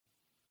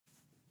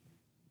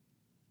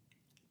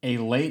A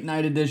late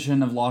night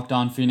edition of Locked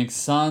On Phoenix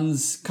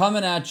Suns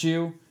coming at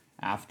you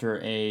after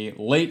a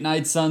late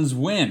night Suns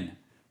win.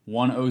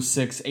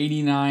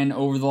 106-89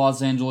 over the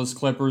Los Angeles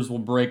Clippers. We'll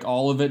break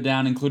all of it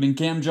down, including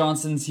Cam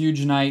Johnson's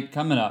huge night,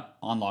 coming up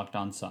on Locked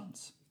On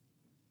Suns.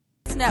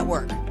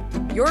 Network,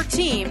 your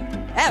team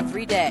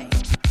every day.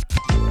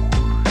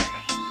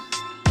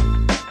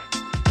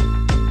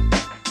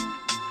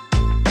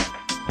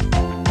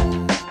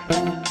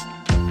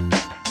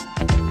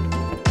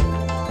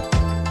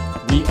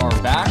 We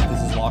are back.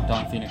 This is Locked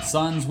On Phoenix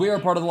Suns. We are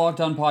part of the Locked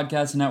On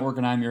Podcast Network,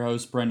 and I'm your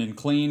host, Brendan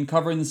Clean,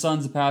 covering the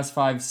Suns the past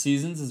 5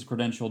 seasons as a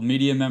credentialed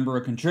media member,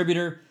 a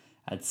contributor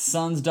at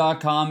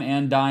Suns.com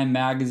and Dime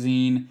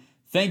Magazine.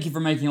 Thank you for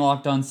making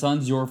Locked On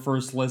Suns your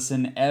first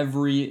listen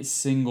every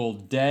single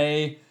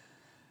day.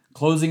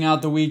 Closing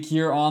out the week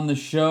here on the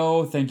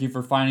show. Thank you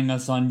for finding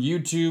us on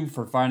YouTube,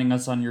 for finding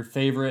us on your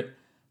favorite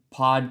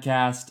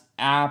podcast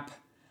app,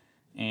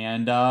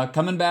 and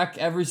coming back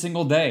every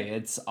single day.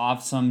 It's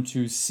awesome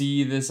to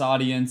see this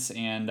audience,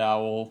 and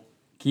we'll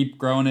keep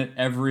growing it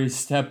every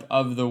step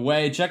of the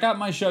way. Check out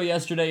my show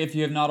yesterday if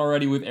you have not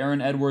already with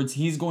Aaron Edwards.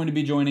 He's going to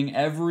be joining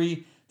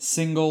every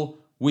single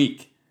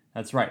week.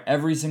 That's right,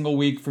 every single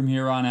week from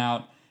here on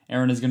out.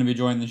 Aaron is going to be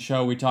joining the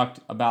show. We talked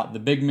about the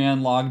big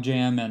man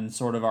logjam and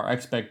sort of our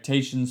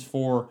expectations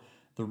for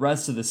the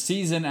rest of the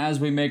season as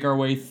we make our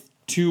way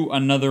to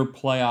another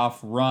playoff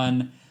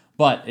run.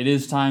 But it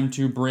is time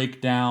to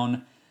break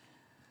down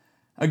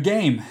a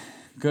game.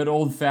 Good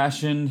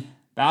old-fashioned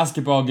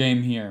basketball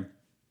game here.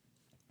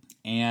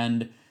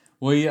 And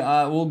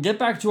we'll get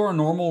back to our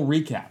normal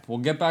recap. We'll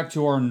get back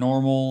to our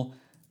normal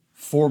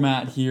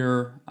format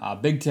here.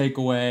 Big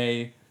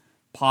takeaway,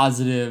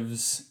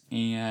 positives,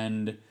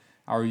 and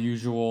our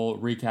usual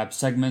recap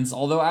segments.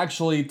 Although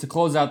actually, to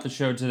close out the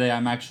show today,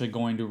 I'm actually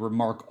going to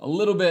remark a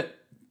little bit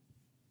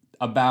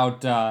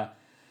about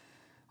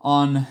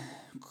on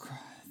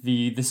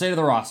the state of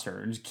the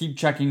roster. Just keep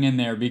checking in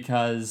there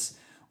because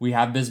we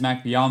have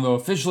Bismack Biyombo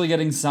officially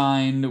getting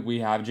signed.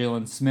 We have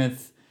Jalen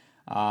Smith.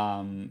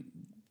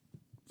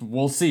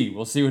 We'll see.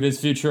 We'll see what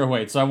his future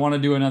awaits. So I want to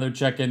do another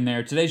check-in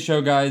there. Today's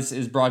show, guys,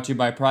 is brought to you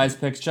by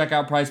PrizePicks. Check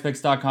out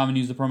PrizePicks.com and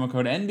use the promo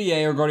code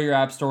NBA or go to your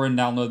app store and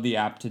download the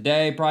app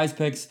today.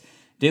 PrizePicks,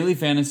 daily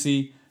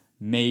fantasy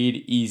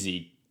made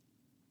easy.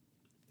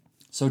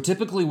 So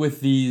typically with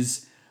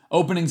these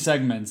opening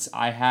segments,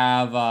 I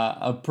have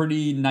a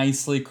pretty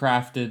nicely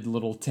crafted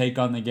little take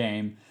on the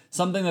game.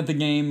 Something that the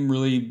game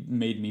really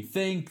made me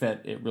think,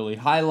 that it really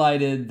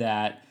highlighted,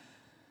 that,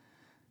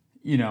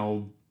 you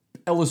know,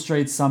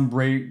 illustrates some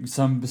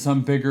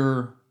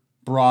bigger,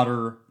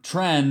 broader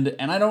trend,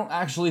 and I don't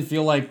actually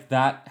feel like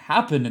that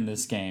happened in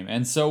this game.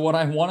 And so what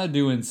I want to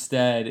do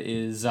instead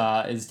is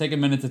take a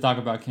minute to talk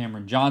about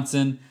Cameron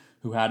Johnson,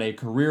 who had a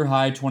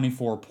career-high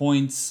 24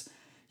 points.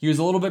 He was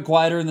a little bit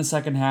quieter in the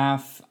second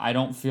half. I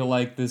don't feel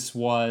like this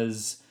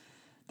was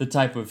the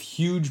type of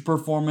huge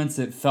performance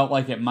it felt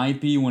like it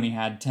might be when he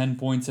had 10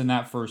 points in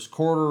that first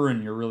quarter,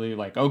 and you're really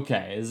like,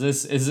 okay, is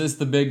this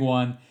the big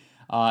one?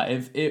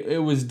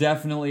 It was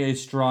definitely a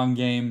strong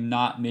game,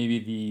 not maybe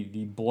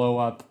the glow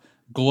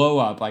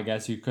up, I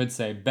guess you could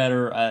say,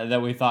 better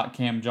that we thought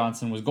Cam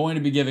Johnson was going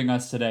to be giving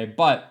us today.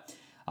 But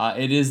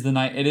it is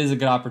a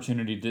good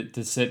opportunity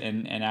to sit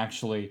and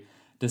actually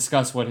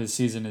discuss what his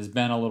season has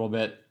been a little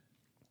bit.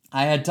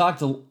 I had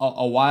talked a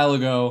while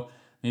ago,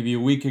 maybe a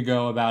week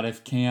ago, about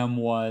if Cam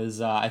was,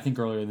 I think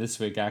earlier this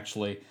week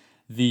actually,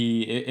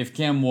 if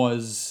Cam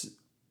was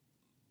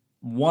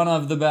one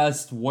of the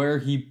best, where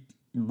he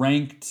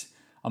ranked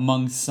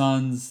among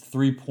Suns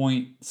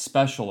 3-point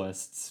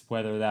specialists,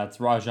 whether that's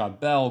Rajah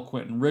Bell,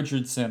 Quentin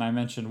Richardson. I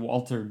mentioned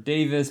Walter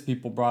Davis.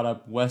 People brought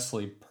up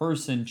Wesley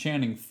Person,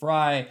 Channing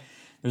Frye.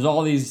 There's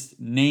all these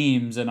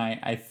names, and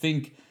I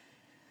think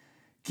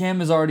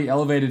Cam has already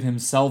elevated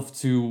himself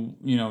to,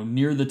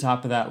 near the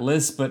top of that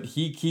list, but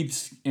he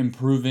keeps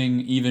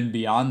improving even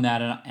beyond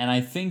that. And I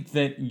think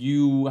that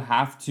you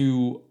have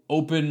to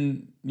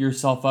open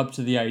yourself up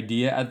to the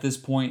idea at this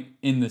point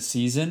in the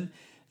season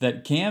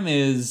that Cam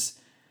is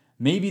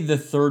maybe the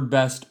third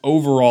best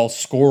overall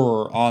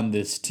scorer on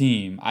this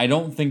team. I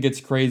don't think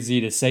it's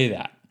crazy to say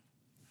that.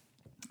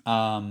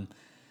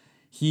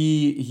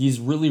 He's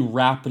really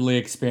rapidly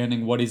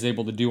expanding what he's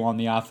able to do on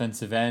the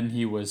offensive end.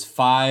 He was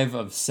 5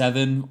 of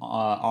 7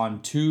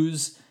 on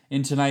twos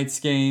in tonight's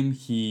game.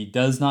 He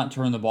does not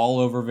turn the ball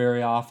over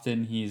very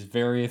often. He's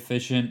very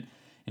efficient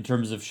in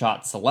terms of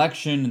shot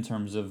selection, in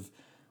terms of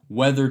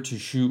whether to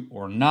shoot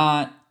or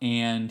not,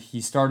 and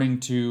he's starting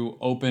to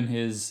open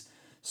his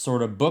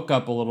sort of book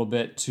up a little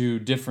bit to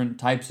different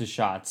types of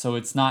shots. So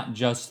it's not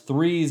just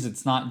threes,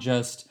 it's not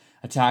just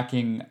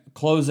attacking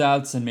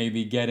closeouts and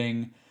maybe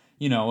getting,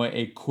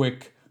 a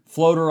quick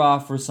floater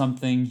off or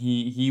something.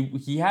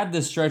 He had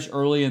this stretch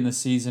early in the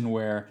season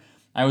where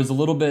I was a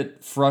little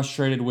bit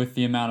frustrated with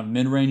the amount of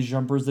mid-range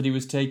jumpers that he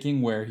was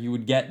taking, where he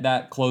would get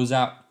that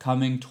closeout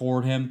coming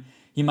toward him.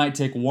 He might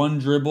take one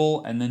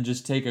dribble and then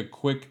just take a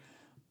quick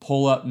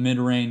pull-up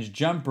mid-range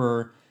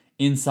jumper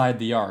inside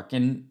the arc.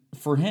 And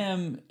for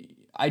him,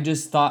 I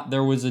just thought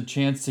there was a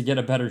chance to get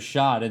a better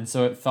shot, and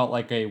so it felt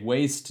like a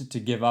waste to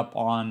give up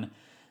on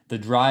the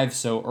drive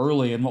so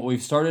early. And what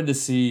we've started to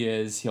see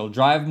is he'll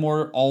drive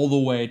more all the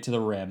way to the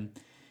rim.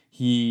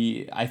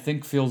 He, I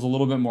think, feels a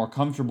little bit more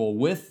comfortable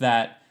with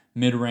that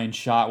mid-range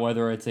shot,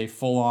 whether it's a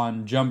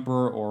full-on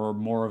jumper or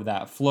more of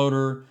that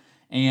floater.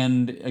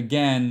 And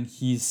again,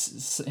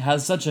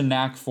 has such a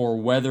knack for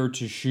whether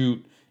to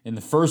shoot in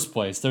the first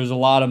place. There's a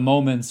lot of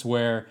moments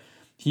where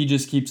he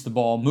just keeps the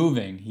ball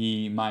moving.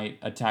 He might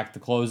attack the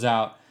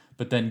closeout,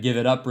 but then give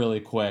it up really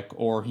quick,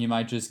 or he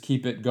might just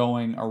keep it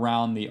going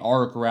around the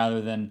arc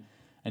rather than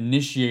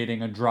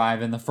initiating a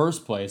drive in the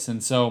first place.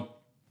 And so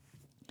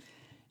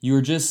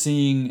you're just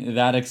seeing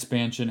that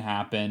expansion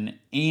happen.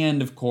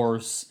 And of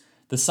course,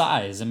 the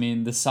size. I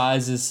mean, the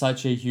size is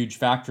such a huge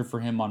factor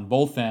for him on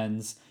both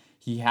ends.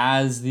 He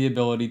has the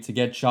ability to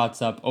get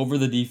shots up over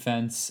the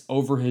defense,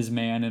 over his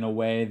man in a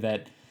way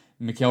that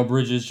Mikal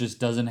Bridges just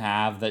doesn't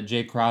have, that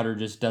Jay Crowder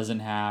just doesn't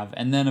have.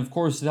 And then, of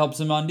course, it helps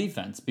him on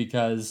defense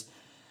because,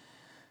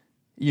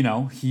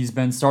 he's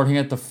been starting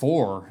at the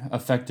 4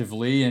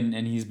 effectively,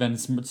 and he's been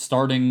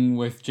starting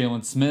with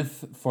Jalen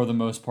Smith for the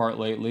most part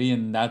lately,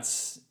 and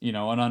that's, an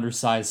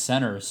undersized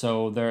center.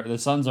 So the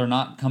Suns are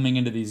not coming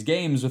into these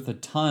games with a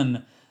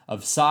ton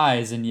of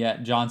size, and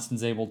yet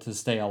Johnson's able to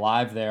stay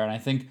alive there. And I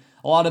think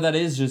a lot of that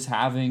is just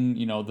having,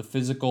 the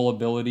physical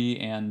ability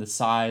and the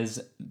size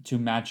to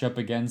match up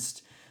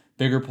against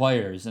bigger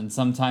players. And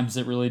sometimes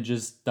it really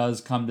just does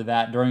come to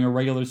that. During a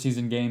regular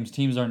season games,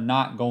 teams are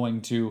not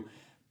going to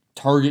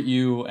target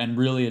you and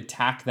really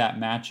attack that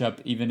matchup,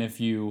 even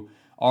if you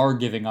are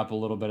giving up a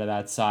little bit of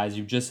that size.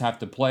 You just have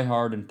to play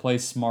hard and play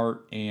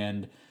smart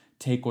and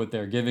take what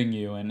they're giving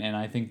you. And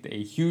I think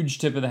a huge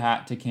tip of the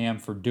hat to Cam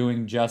for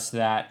doing just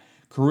that.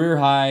 Career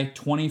high,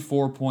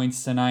 24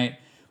 points tonight.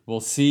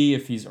 We'll see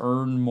if he's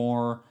earned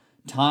more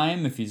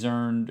time, if he's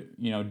earned,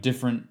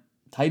 different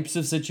types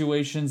of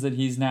situations that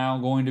he's now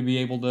going to be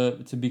able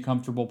to be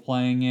comfortable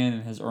playing in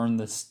and has earned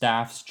the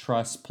staff's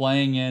trust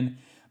playing in.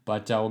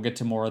 But we'll get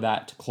to more of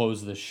that to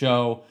close the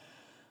show.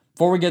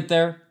 Before we get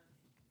there,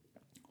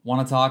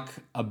 want to talk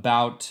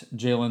about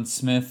Jalen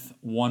Smith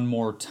one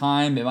more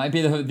time. It might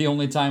be the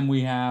only time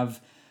we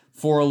have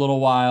for a little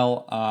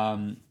while,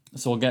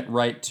 so we'll get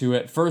right to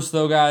it. First,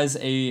 though, guys,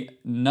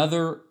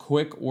 another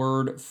quick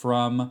word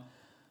from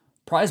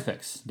Prize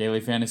Picks, daily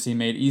fantasy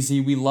made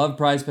easy. We love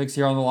Prize Picks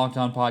here on the Locked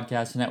On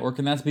Podcast Network,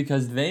 and that's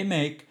because they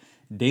make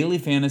daily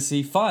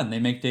fantasy fun. They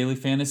make daily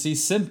fantasy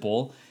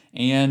simple,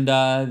 and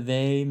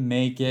they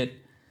make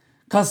it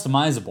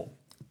customizable.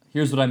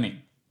 Here's what I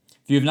mean.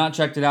 If you have not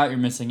checked it out, you're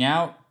missing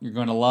out. You're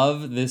going to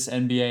love this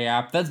NBA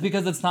app. That's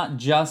because it's not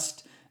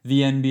just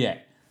the NBA.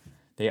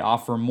 They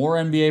offer more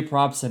NBA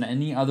props than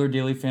any other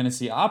daily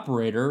fantasy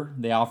operator.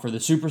 They offer the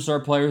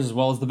superstar players as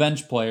well as the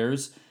bench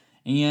players,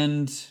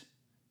 and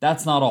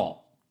that's not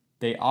all.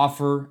 They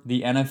offer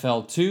the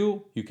NFL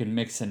too. You can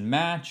mix and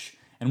match.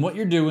 And what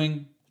you're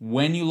doing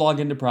when you log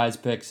into Prize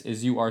Picks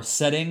is you are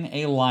setting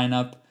a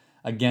lineup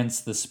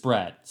against the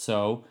spread.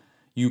 So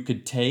you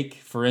could take,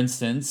 for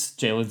instance,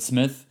 Jalen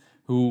Smith,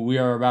 who we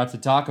are about to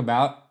talk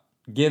about,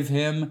 give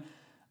him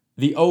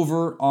the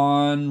over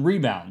on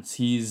rebounds.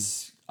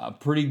 He's a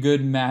pretty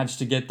good match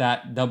to get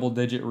that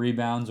double-digit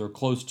rebounds or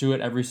close to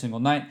it every single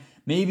night.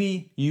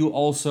 Maybe you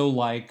also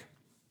like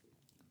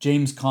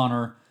James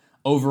Conner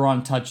over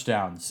on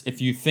touchdowns.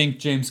 If you think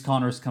James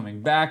Conner's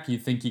coming back, you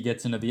think he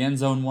gets into the end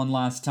zone one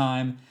last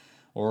time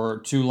or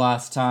two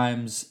last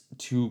times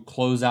to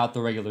close out the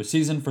regular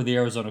season for the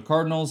Arizona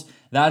Cardinals,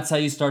 that's how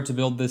you start to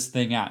build this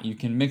thing out. You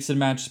can mix and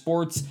match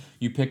sports.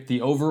 You pick the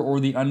over or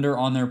the under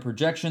on their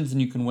projections,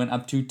 and you can win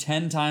up to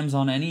 10 times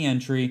on any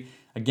entry.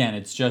 Again,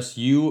 it's just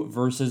you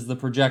versus the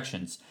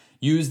projections.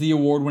 Use the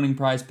award-winning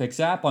Prize Picks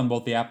app on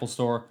both the Apple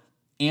Store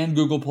and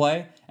Google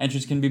Play.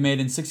 Entries can be made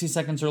in 60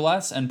 seconds or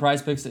less, and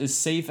Prize Picks is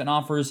safe and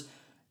offers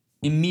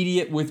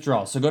immediate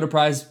withdrawal. So go to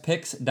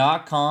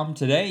prizepicks.com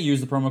today,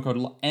 use the promo code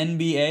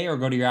NBA, or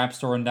go to your app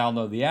store and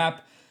download the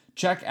app.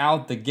 Check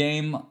out the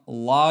game,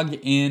 log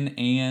in,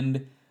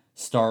 and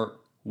start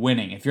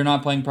winning. If you're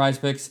not playing Prize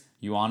Picks,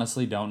 you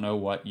honestly don't know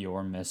what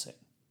you're missing.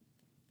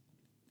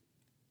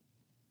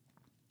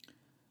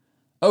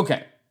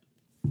 Okay.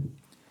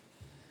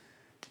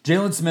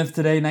 Jalen Smith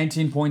today,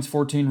 19 points,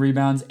 14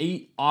 rebounds,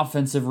 8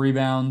 offensive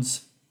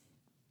rebounds.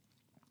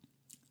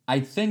 I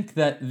think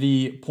that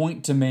the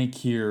point to make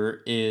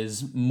here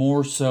is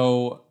more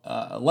so,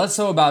 less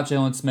so about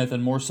Jalen Smith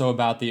and more so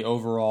about the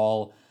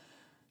overall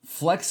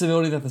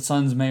flexibility that the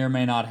Suns may or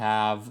may not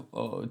have.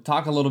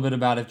 Talk a little bit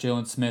about if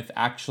Jalen Smith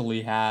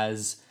actually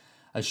has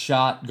a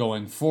shot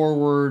going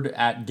forward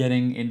at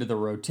getting into the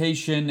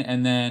rotation,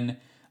 and then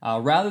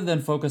rather than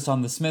focus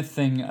on the Smith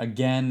thing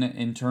again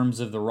in terms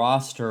of the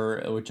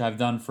roster, which I've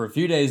done for a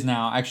few days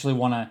now, I actually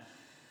want to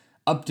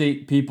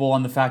update people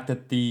on the fact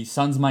that the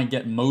Suns might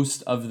get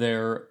most of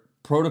their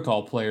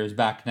protocol players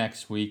back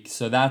next week.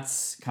 So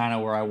that's kind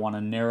of where I want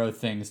to narrow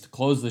things to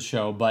close the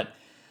show. But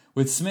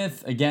with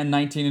Smith, again,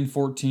 19 and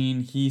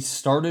 14, he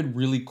started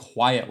really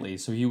quietly.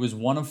 So he was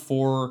one of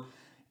 4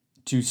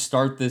 to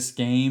start this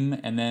game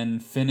and then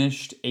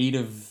finished 8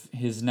 of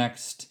his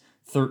next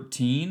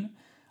 13.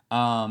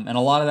 And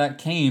a lot of that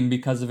came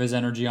because of his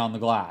energy on the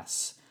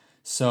glass.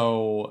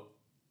 So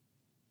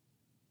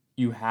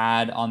you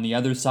had on the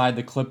other side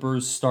the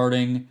Clippers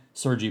starting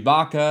Serge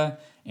Ibaka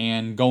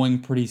and going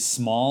pretty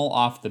small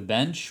off the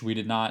bench. We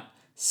did not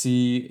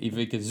see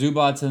Ivica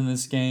Zubac in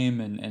this game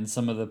and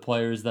some of the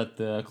players that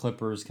the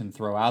Clippers can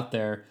throw out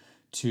there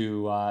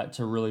to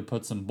really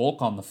put some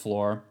bulk on the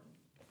floor.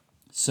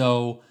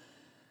 So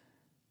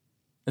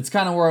that's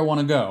kind of where I want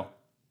to go.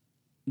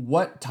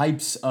 What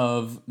types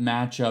of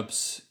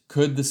matchups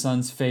could the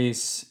Suns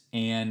face,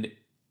 and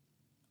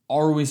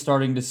are we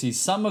starting to see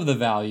some of the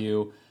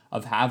value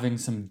of having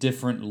some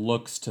different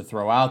looks to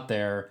throw out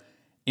there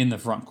in the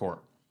front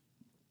court?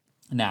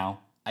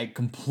 Now, I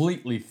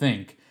completely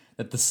think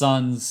that the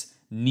Suns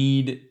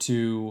need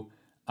to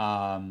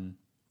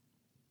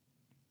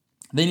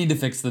they need to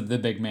fix the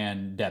big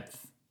man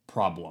depth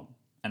problem,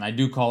 and I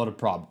do call it a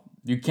problem.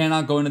 You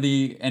cannot go into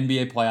the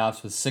NBA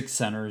playoffs with 6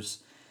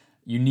 centers.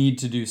 You need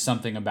to do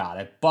something about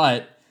it.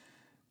 But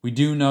we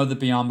do know that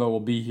Biyombo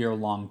will be here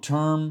long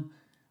term.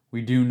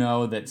 We do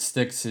know that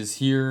Sticks is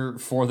here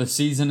for the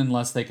season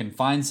unless they can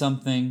find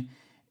something.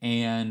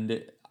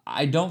 And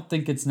I don't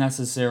think it's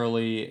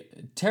necessarily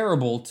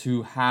terrible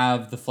to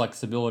have the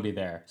flexibility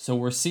there. So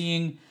we're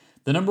seeing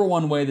the number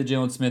one way that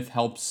Jalen Smith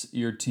helps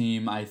your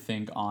team, I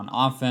think, on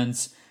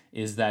offense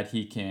is that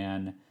he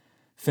can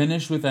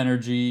finish with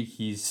energy.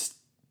 He's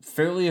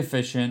fairly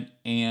efficient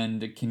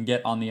and can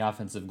get on the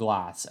offensive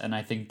glass. And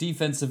I think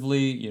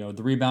defensively,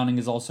 the rebounding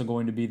is also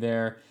going to be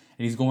there,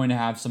 and he's going to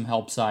have some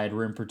help side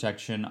rim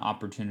protection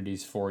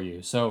opportunities for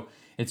you. So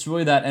it's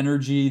really that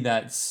energy,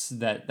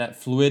 that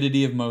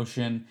fluidity of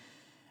motion.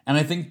 And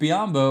I think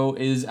Biyombo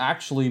is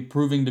actually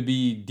proving to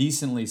be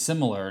decently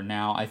similar.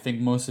 Now, I think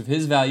most of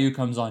his value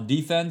comes on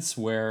defense,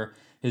 where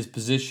his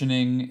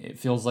positioning, it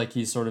feels like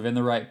he's sort of in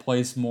the right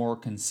place more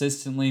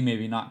consistently,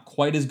 maybe not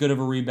quite as good of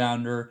a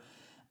rebounder.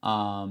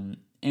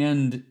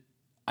 And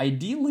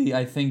ideally,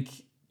 I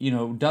think,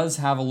 does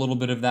have a little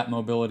bit of that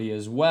mobility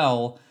as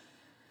well.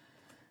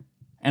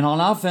 And on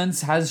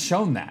offense has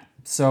shown that.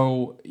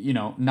 So,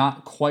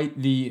 not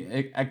quite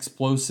the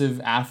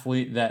explosive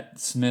athlete that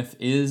Smith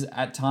is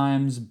at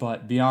times,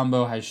 but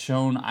Biyombo has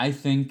shown, I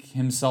think,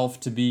 himself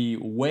to be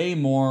way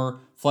more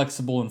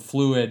flexible and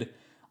fluid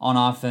on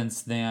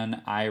offense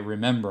than I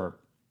remember.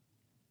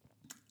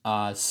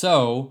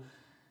 So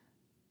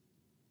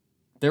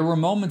there were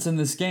moments in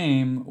this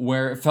game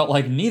where it felt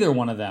like neither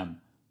one of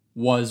them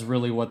was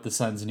really what the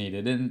Suns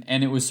needed.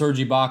 And it was Serge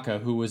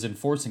Ibaka who was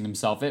enforcing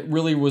himself. It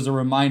really was a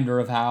reminder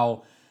of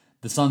how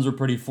the Suns were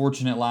pretty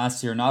fortunate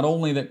last year. Not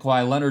only that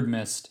Kawhi Leonard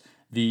missed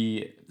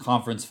the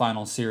conference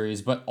final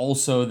series, but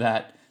also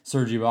that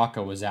Serge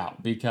Ibaka was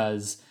out,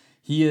 because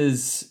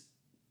he's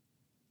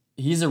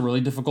a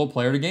really difficult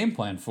player to game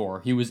plan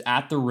for. He was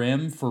at the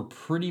rim for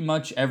pretty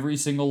much every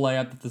single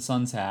layup that the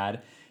Suns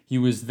had. He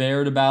was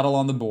there to battle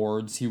on the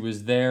boards. He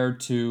was there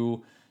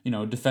to,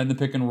 defend the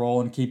pick and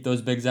roll and keep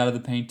those bigs out of the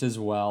paint as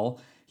well.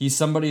 He's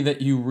somebody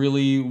that you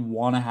really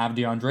want to have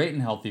DeAndre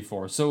Ayton healthy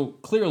for. So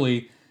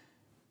clearly,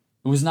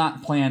 it was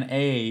not plan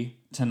A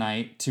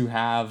tonight to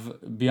have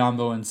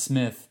Biyombo and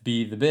Smith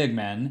be the big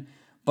men,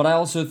 but I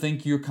also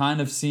think you're kind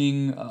of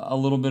seeing a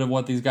little bit of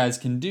what these guys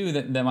can do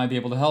that might be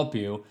able to help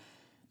you.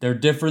 They're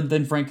different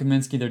than Frank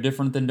Kaminsky. They're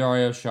different than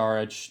Dario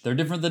Saric. They're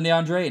different than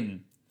DeAndre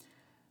Ayton.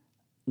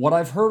 What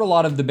I've heard a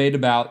lot of debate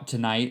about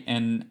tonight,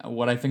 and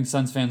what I think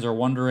Suns fans are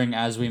wondering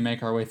as we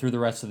make our way through the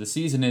rest of the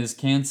season, is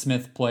can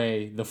Smith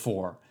play the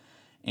 4?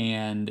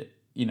 And,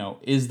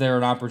 is there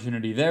an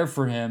opportunity there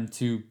for him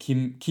to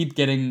keep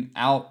getting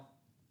out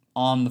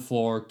on the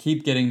floor,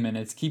 keep getting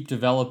minutes, keep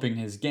developing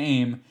his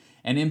game,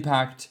 and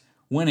impact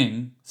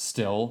winning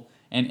still,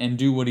 and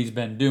do what he's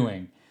been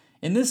doing?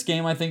 In this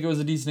game, I think it was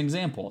a decent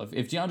example.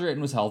 If DeAndre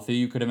Ayton was healthy,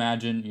 you could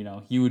imagine,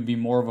 he would be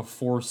more of a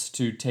force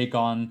to take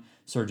on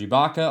Serge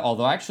Ibaka,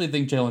 although I actually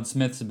think Jalen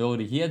Smith's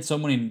ability, he had so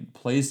many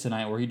plays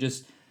tonight where he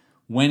just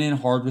went in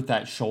hard with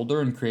that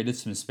shoulder and created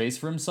some space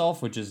for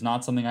himself, which is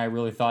not something I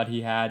really thought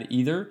he had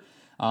either.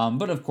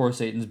 But of course,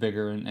 Ayton's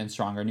bigger and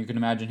stronger, and you can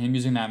imagine him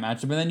using that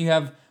matchup. And then you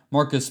have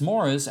Marcus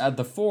Morris at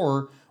the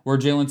 4, where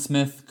Jalen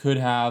Smith could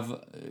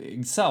have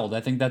excelled.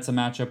 I think that's a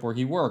matchup where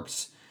he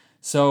works.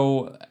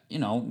 So,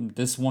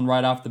 this one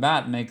right off the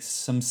bat makes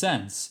some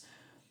sense.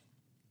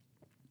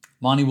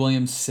 Monty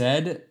Williams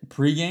said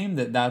pregame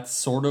that that's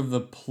sort of the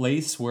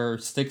place where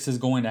Sticks is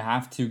going to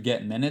have to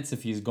get minutes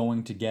if he's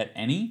going to get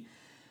any.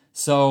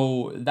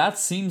 So that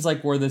seems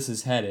like where this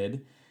is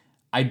headed.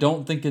 I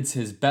don't think it's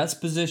his best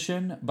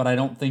position, but I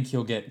don't think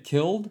he'll get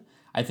killed.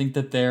 I think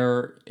that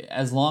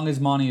as long as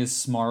Monty is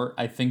smart,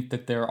 I think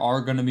that there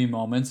are going to be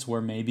moments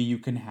where maybe you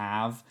can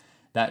have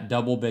that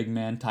double big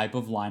man type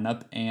of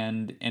lineup,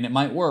 and it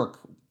might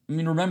work. I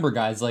mean, remember,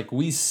 guys, like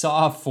we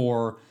saw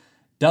for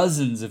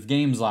dozens of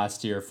games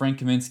last year, Frank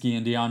Kaminsky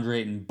and DeAndre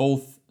Ayton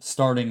both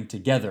starting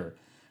together.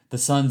 The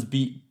Suns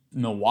beat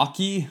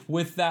Milwaukee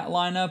with that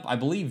lineup, I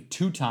believe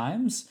 2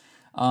 times.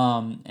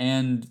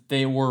 And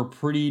they were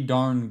pretty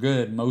darn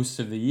good most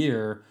of the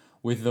year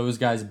with those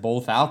guys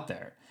both out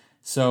there.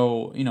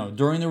 So,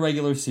 during the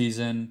regular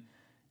season,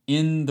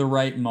 in the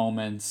right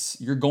moments,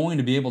 you're going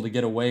to be able to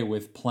get away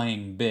with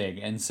playing big.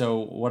 And so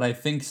what I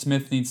think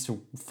Smith needs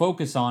to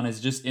focus on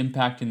is just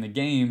impacting the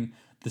game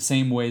the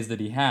same ways that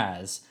he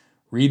has.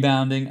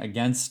 Rebounding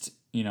against,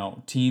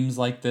 teams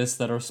like this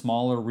that are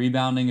smaller,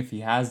 rebounding if he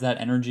has that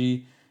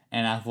energy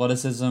and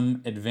athleticism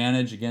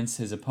advantage against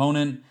his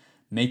opponent.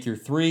 Make your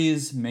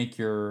threes, make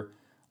your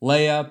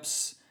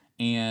layups,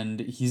 and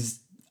he's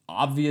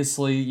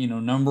obviously,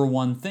 number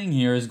one thing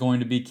here is going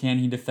to be, can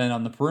he defend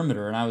on the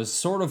perimeter? And I was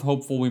sort of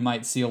hopeful we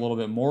might see a little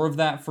bit more of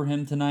that for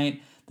him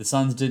tonight. The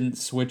Suns didn't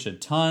switch a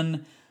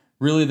ton.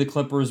 Really, the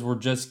Clippers were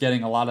just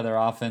getting a lot of their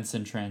offense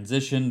in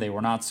transition. They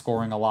were not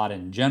scoring a lot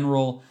in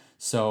general,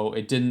 so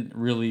it didn't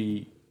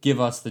really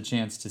give us the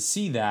chance to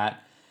see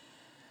that.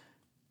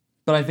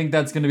 But I think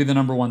that's going to be the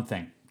number one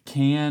thing.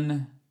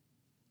 Can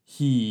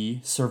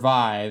he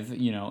survive,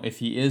 if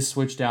he is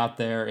switched out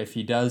there, if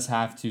he does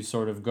have to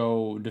sort of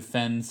go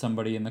defend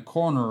somebody in the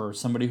corner or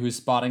somebody who's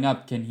spotting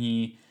up, can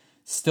he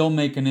still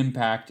make an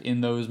impact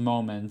in those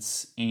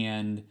moments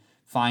and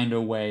find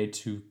a way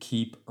to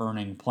keep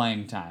earning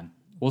playing time?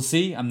 We'll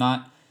see. I'm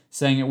not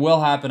saying it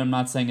will happen. I'm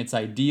not saying it's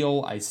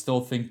ideal. I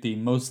still think the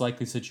most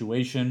likely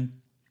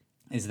situation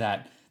is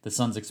that the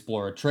Suns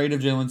explore a trade of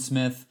Jalen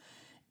Smith,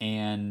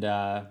 and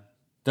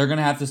they're going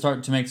to have to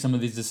start to make some of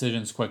these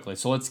decisions quickly.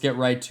 So let's get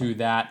right to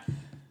that.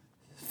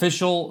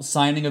 Official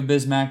signing of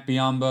Bismack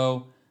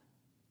Biyombo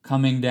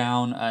coming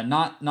down.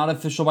 Not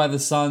official by the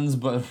Suns,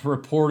 but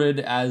reported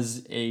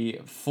as a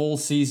full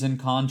season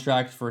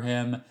contract for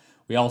him.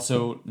 We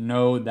also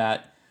know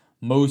that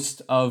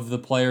most of the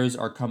players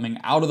are coming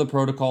out of the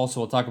protocol, so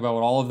we'll talk about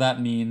what all of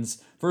that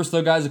means. First,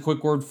 though, guys, a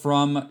quick word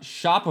from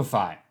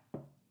Shopify.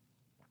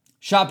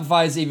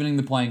 Shopify is evening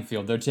the playing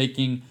field. They're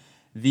taking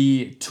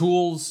the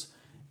tools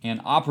and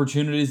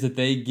opportunities that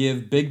they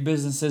give big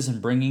businesses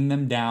and bringing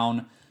them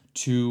down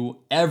to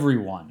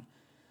everyone.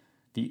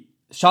 The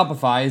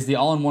Shopify is the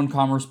all-in-one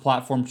commerce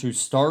platform to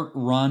start,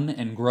 run,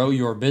 and grow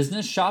your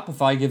business.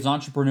 Shopify gives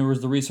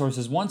entrepreneurs the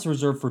resources once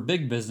reserved for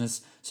big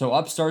business, so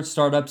upstarts,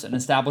 startups, and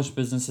established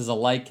businesses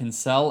alike can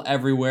sell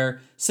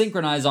everywhere,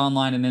 synchronize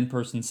online and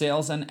in-person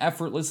sales, and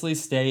effortlessly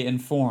stay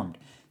informed.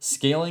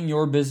 Scaling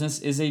your business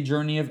is a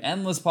journey of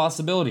endless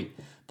possibility.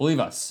 Believe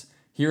us.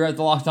 Here at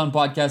the Locked On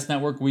Podcast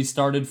Network, we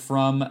started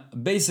from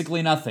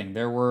basically nothing.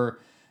 There were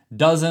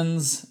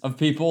dozens of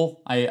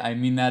people, I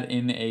mean that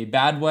in a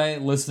bad way,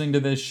 listening to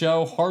this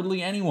show.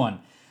 Hardly anyone.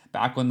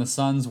 Back when the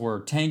Suns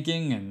were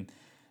tanking and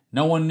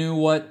no one knew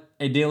what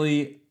a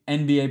daily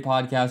NBA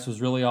podcast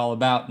was really all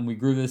about. And we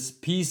grew this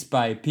piece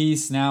by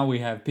piece. Now we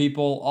have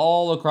people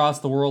all across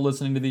the world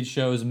listening to these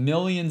shows.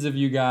 Millions of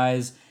you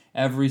guys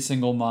every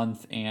single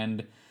month.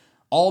 And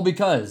all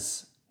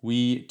because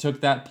we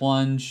took that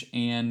plunge,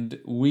 and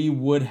we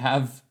would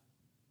have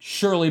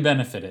surely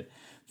benefited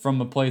from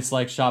a place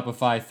like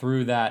Shopify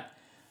through that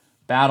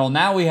battle.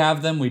 Now we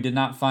have them. We did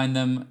not find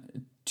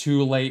them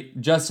too late,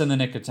 just in the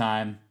nick of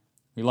time.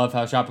 We love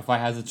how Shopify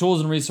has the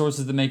tools and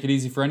resources that make it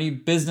easy for any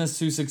business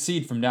to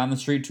succeed from down the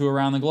street to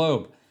around the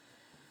globe.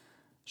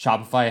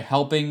 Shopify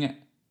helping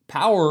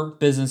power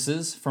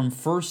businesses from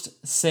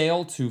first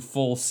sale to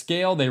full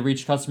scale. They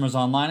reach customers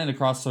online and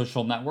across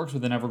social networks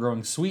with an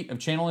ever-growing suite of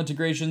channel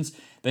integrations.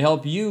 They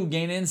help you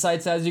gain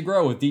insights as you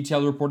grow with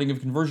detailed reporting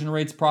of conversion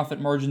rates, profit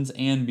margins,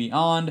 and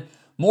beyond.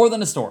 More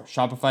than a store,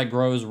 Shopify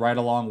grows right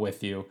along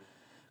with you.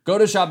 Go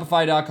to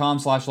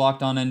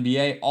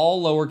shopify.com/lockedonnba,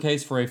 all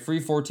lowercase, for a free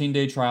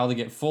 14-day trial to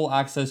get full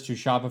access to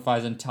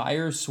Shopify's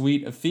entire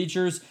suite of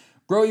features.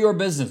 Grow your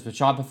business with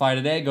Shopify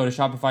today. Go to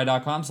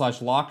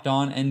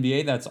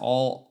shopify.com/lockedonnba. That's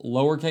all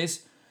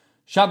lowercase.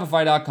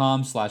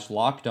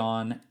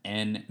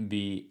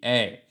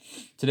 Shopify.com/lockedonnba.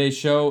 Today's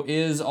show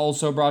is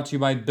also brought to you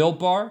by Built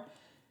Bar.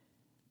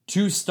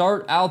 To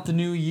start out the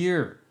new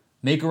year,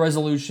 make a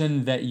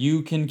resolution that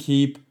you can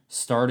keep,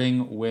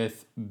 starting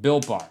with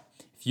Built Bar.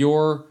 If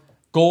your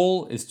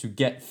goal is to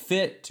get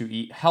fit, to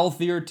eat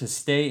healthier, to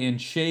stay in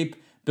shape,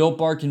 Built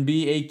Bar can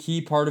be a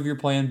key part of your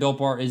plan. Built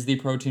Bar is the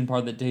protein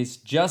bar that tastes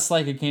just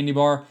like a candy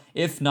bar,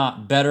 if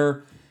not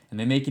better. And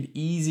they make it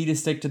easy to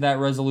stick to that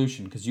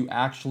resolution because you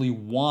actually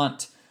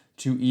want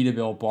to eat a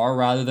Built Bar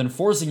rather than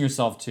forcing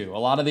yourself to. A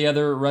lot of the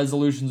other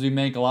resolutions we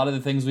make, a lot of the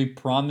things we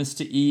promise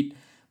to eat,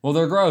 well,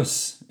 they're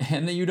gross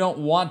and that you don't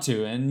want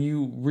to. And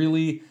you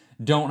really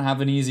don't have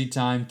an easy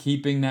time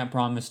keeping that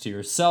promise to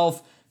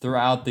yourself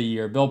throughout the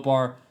year. Built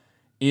Bar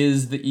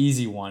is the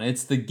easy one.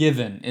 It's the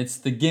given. It's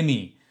the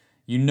gimme.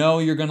 You know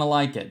you're going to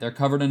like it. They're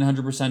covered in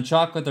 100%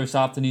 chocolate. They're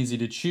soft and easy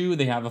to chew.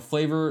 They have a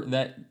flavor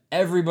that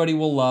everybody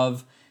will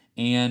love.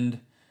 And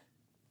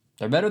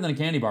they're better than a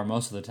candy bar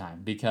most of the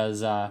time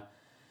because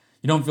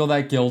you don't feel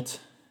that guilt.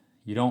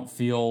 You don't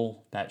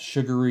feel that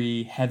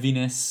sugary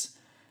heaviness,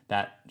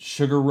 that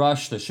sugar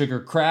rush, the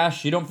sugar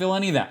crash. You don't feel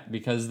any of that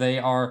because they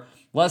are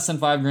less than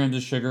 5 grams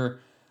of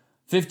sugar,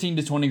 15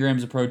 to 20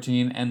 grams of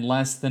protein, and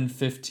less than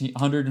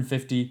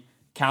 150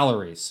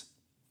 calories.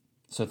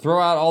 So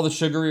throw out all the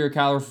sugary or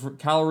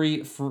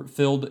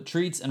calorie-filled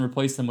treats and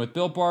replace them with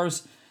Built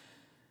Bars.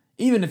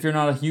 Even if you're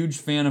not a huge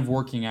fan of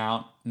working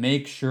out,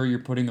 make sure you're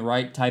putting the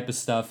right type of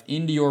stuff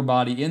into your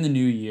body in the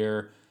new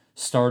year,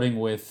 starting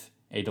with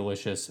a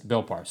delicious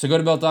Built Bar. So go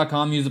to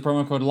Built.com, use the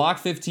promo code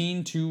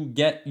LOCK15 to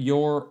get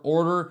your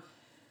order.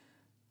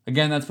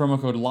 Again, that's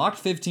promo code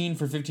LOCK15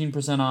 for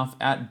 15% off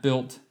at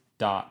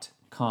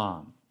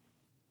Built.com.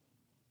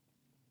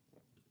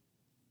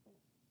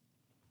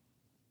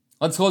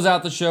 Let's close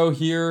out the show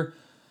here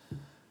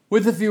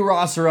with a few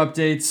roster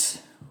updates.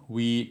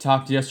 We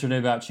talked yesterday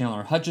about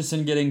Chandler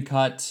Hutchison getting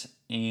cut,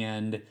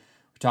 and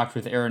we talked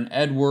with Aaron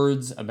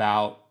Edwards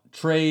about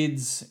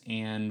trades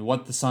and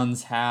what the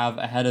Suns have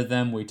ahead of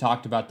them. We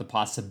talked about the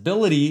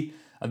possibility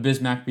of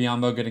Bismack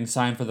Biyombo getting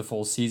signed for the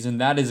full season.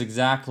 That is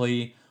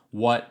exactly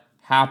what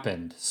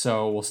happened,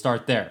 so we'll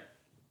start there.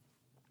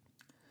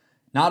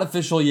 Not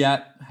official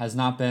yet, has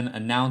not been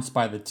announced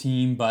by the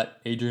team,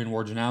 but Adrian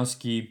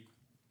Wojnarowski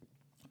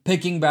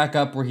picking back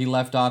up where he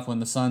left off when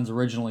the Suns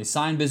originally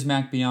signed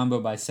Bismack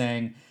Biyombo by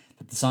saying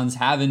that the Suns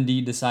have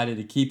indeed decided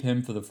to keep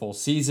him for the full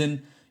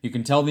season. You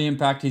can tell the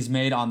impact he's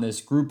made on this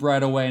group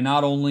right away,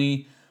 not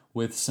only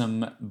with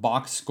some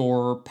box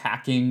score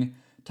packing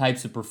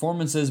types of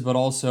performances, but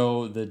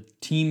also the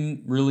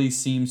team really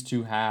seems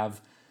to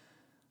have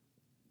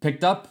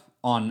picked up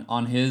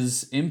on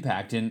his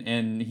impact,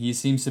 and he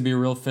seems to be a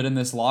real fit in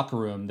this locker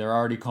room. They're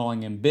already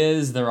calling him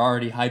Biz. They're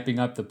already hyping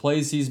up the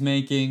plays he's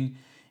making.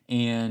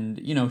 And,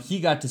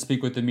 he got to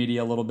speak with the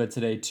media a little bit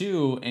today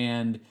too,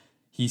 and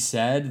he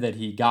said that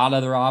he got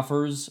other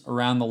offers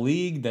around the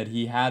league, that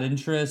he had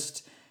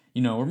interest.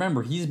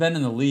 Remember, he's been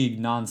in the league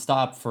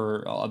nonstop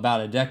for about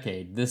a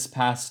decade. This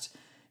past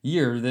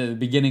year, the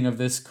beginning of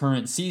this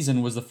current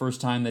season, was the first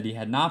time that he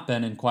had not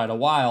been in quite a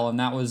while, and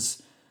that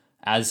was,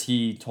 as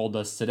he told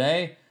us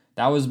today,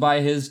 that was by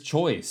his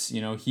choice.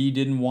 He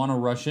didn't want to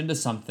rush into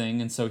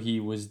something, and so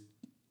he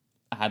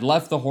had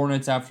left the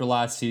Hornets after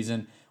last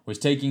season, was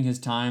taking his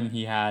time.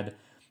 He had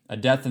a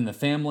death in the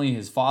family.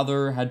 His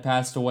father had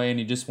passed away, and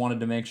he just wanted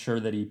to make sure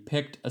that he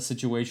picked a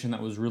situation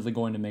that was really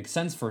going to make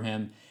sense for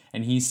him.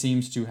 And he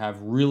seems to have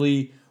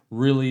really,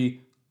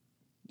 really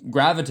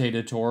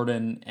gravitated toward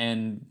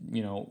and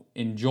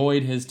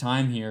enjoyed his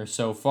time here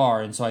so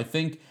far. And so I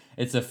think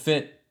it's a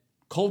fit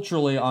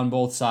culturally on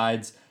both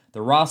sides.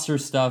 The roster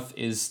stuff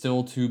is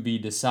still to be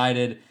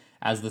decided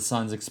as the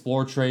Suns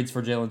explore trades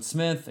for Jalen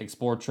Smith,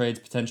 explore trades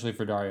potentially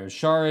for Dario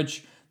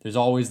Saric. There's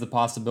always the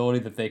possibility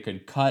that they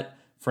could cut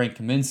Frank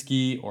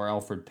Kaminsky or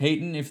Elfrid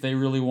Payton if they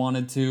really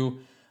wanted to.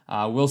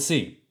 We'll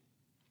see.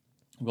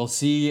 We'll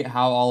see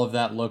how all of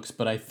that looks,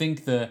 but I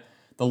think the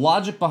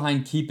logic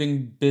behind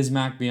keeping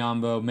Bismack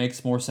Biyombo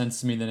makes more sense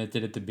to me than it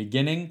did at the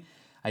beginning.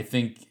 I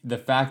think the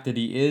fact that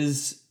he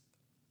is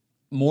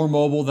more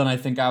mobile than I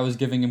think I was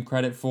giving him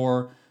credit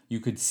for, you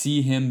could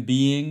see him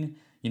being,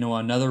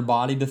 another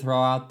body to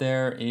throw out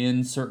there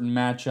in certain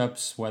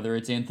matchups, whether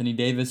it's Anthony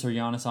Davis or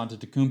Giannis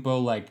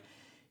Antetokounmpo.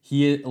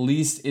 He at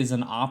least is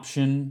an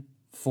option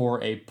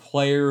for a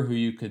player who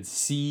you could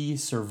see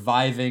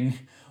surviving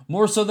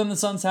more so than the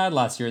Suns had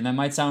last year. And that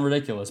might sound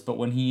ridiculous, but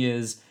when he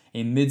is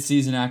a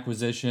midseason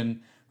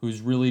acquisition who's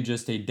really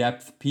just a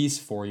depth piece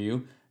for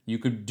you, you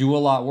could do a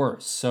lot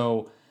worse.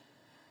 So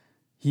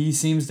he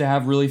seems to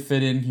have really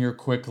fit in here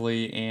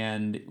quickly,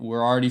 and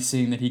we're already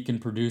seeing that he can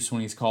produce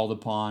when he's called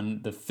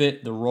upon. The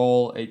fit, the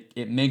role,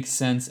 it makes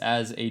sense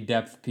as a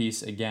depth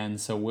piece again,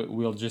 so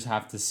we'll just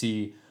have to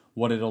see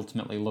what it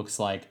ultimately looks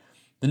like.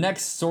 The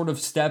next sort of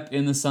step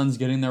in the Suns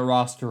getting their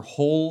roster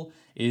whole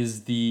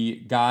is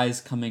the guys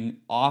coming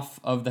off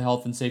of the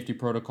health and safety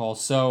protocol.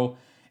 So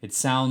it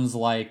sounds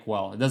like,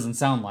 it doesn't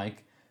sound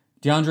like,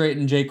 DeAndre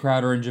Ayton, Jay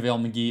Crowder, and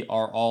JaVale McGee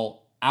are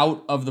all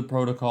out of the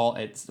protocol.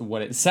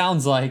 What it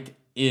sounds like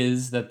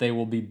is that they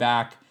will be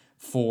back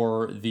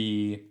for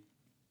the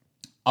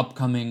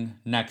upcoming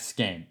next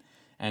game.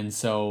 And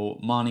so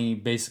Monty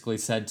basically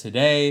said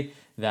today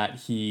that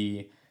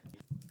he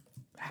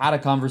had a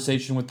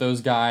conversation with those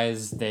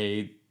guys.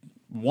 They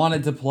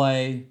wanted to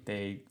play.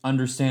 They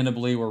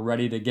understandably were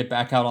ready to get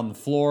back out on the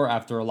floor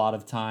after a lot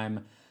of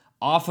time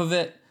off of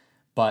it,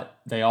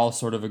 but they all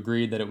sort of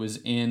agreed that it was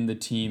in the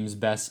team's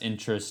best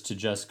interest to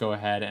just go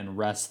ahead and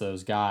rest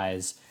those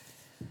guys.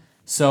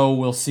 So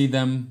we'll see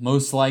them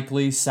most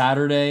likely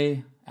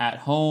Saturday at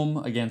home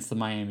against the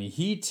Miami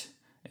Heat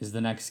is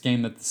the next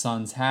game that the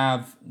Suns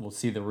have. We'll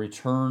see the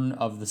return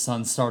of the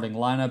Suns starting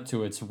lineup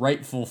to its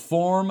rightful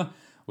form,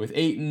 with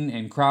Ayton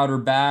and Crowder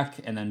back,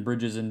 and then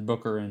Bridges and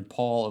Booker and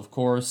Paul, of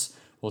course.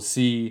 We'll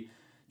see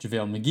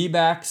JaVale McGee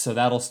back, so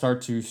that'll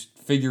start to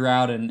figure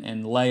out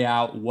and lay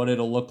out what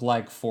it'll look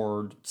like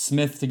for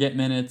Smith to get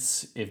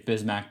minutes, if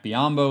Bismack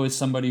Biyombo is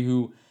somebody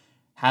who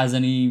has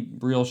any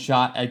real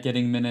shot at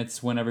getting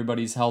minutes when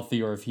everybody's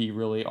healthy, or if he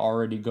really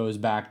already goes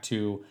back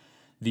to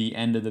the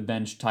end of the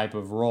bench type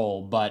of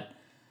role. But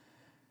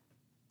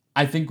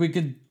I think we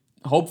could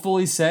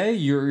hopefully say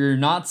you're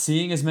not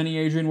seeing as many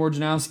Adrian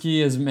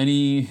Wojnarowski, as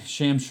many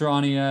Shams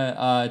Charania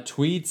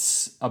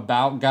tweets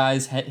about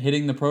guys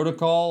hitting the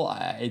protocol.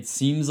 It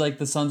seems like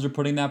the Suns are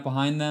putting that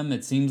behind them.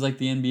 It seems like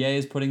the NBA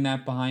is putting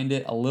that behind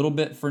it a little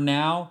bit for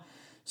now.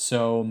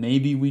 So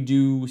maybe we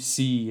do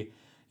see,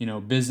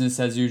 business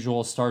as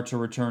usual start to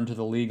return to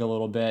the league a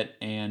little bit,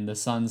 and the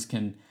Suns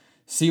can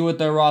see what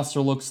their roster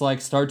looks like,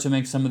 start to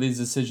make some of these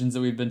decisions that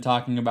we've been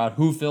talking about.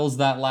 Who fills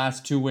that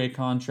last two-way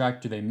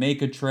contract? Do they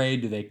make a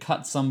trade? Do they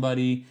cut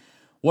somebody?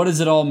 What does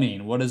it all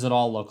mean? What does it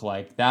all look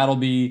like? That'll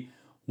be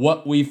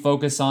what we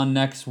focus on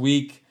next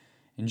week.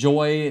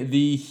 Enjoy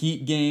the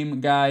Heat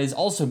game, guys.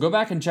 Also, go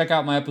back and check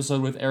out my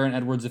episode with Aaron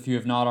Edwards if you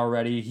have not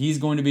already. He's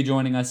going to be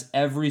joining us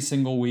every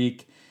single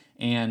week,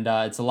 and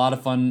it's a lot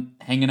of fun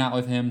hanging out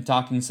with him,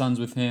 talking Suns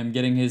with him,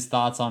 getting his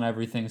thoughts on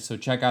everything. So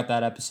check out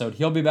that episode.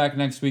 He'll be back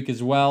next week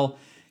as well.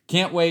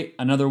 Can't wait.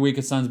 Another week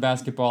of Suns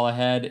basketball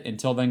ahead.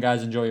 Until then,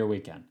 guys, enjoy your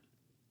weekend.